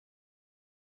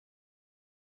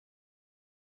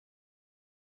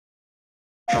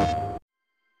I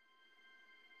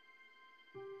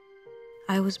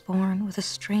was born with a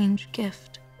strange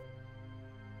gift.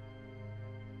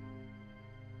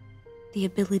 The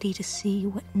ability to see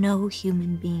what no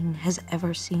human being has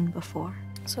ever seen before.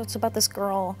 So it's about this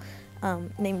girl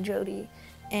named Jodie,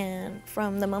 and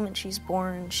from the moment she's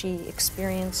born, she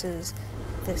experiences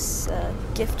this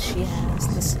gift she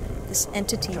has, this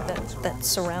entity that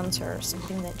surrounds her,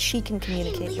 something that she can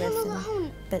communicate with,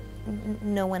 and that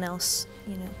no one else,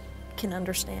 can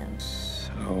understand.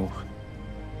 So,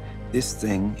 this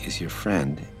thing is your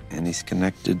friend, and he's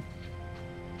connected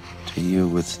to you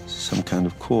with some kind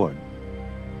of cord.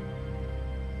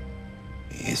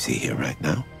 Is he here right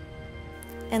now?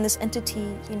 And this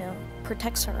entity,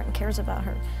 protects her and cares about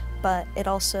her, but it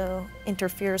also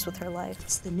interferes with her life.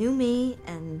 It's the new me,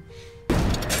 and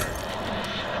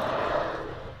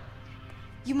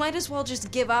you might as well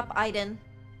just give up, Aiden.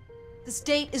 This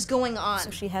date is going on. So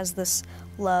she has this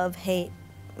love-hate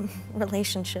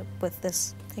relationship with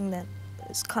this thing that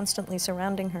is constantly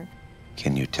surrounding her.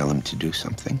 Can you tell him to do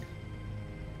something?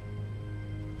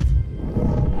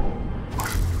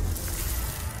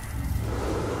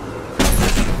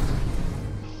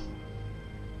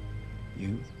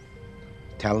 You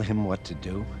tell him what to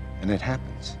do, and it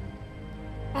happens.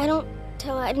 I don't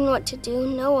tell Aiden what to do.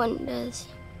 No one does.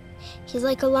 He's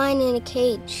like a lion in a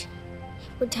cage.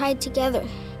 We're tied together.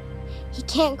 He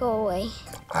can't go away.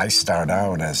 I start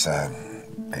out as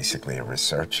basically a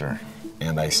researcher,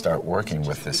 and I start working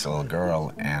with this little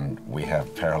girl, and we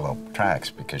have parallel tracks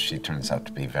because she turns out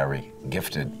to be a very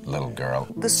gifted little girl.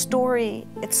 The story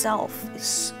itself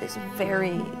is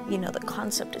very, the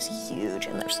concept is huge,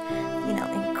 and there's,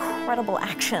 incredible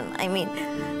action. I mean,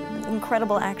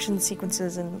 incredible action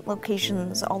sequences and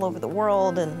locations all over the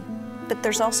world, but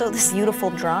there's also this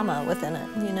beautiful drama within it,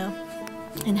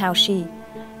 and how she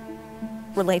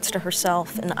relates to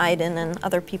herself and Aiden and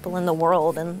other people in the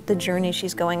world, and the journey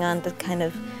she's going on to kind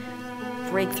of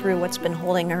break through what's been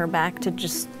holding her back to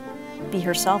just be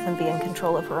herself and be in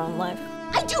control of her own life.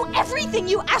 I do everything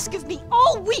you ask of me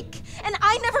all week, and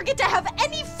I never get to have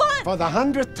any fun! For the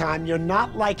 100th time, you're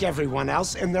not like everyone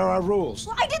else, and there are rules.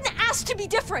 Well, I didn't ask to be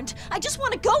different. I just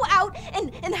want to go out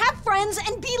and have friends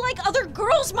and be like other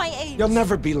girls my age. You'll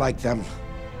never be like them.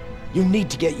 You need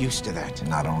to get used to that.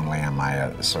 Not only am I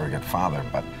a surrogate father,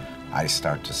 but I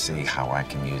start to see how I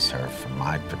can use her for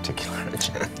my particular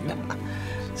agenda.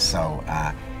 So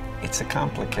it's a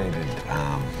complicated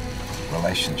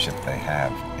relationship they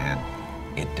have, and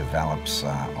it develops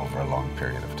over a long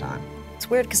period of time. It's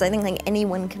weird because I think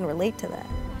anyone can relate to that.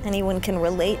 Anyone can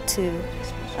relate to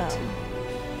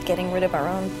getting rid of our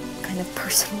own kind of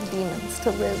personal demons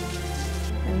to live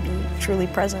and be truly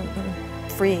present and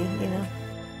free,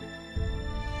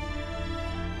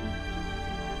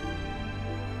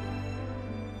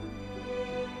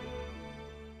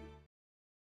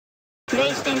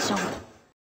 PlayStation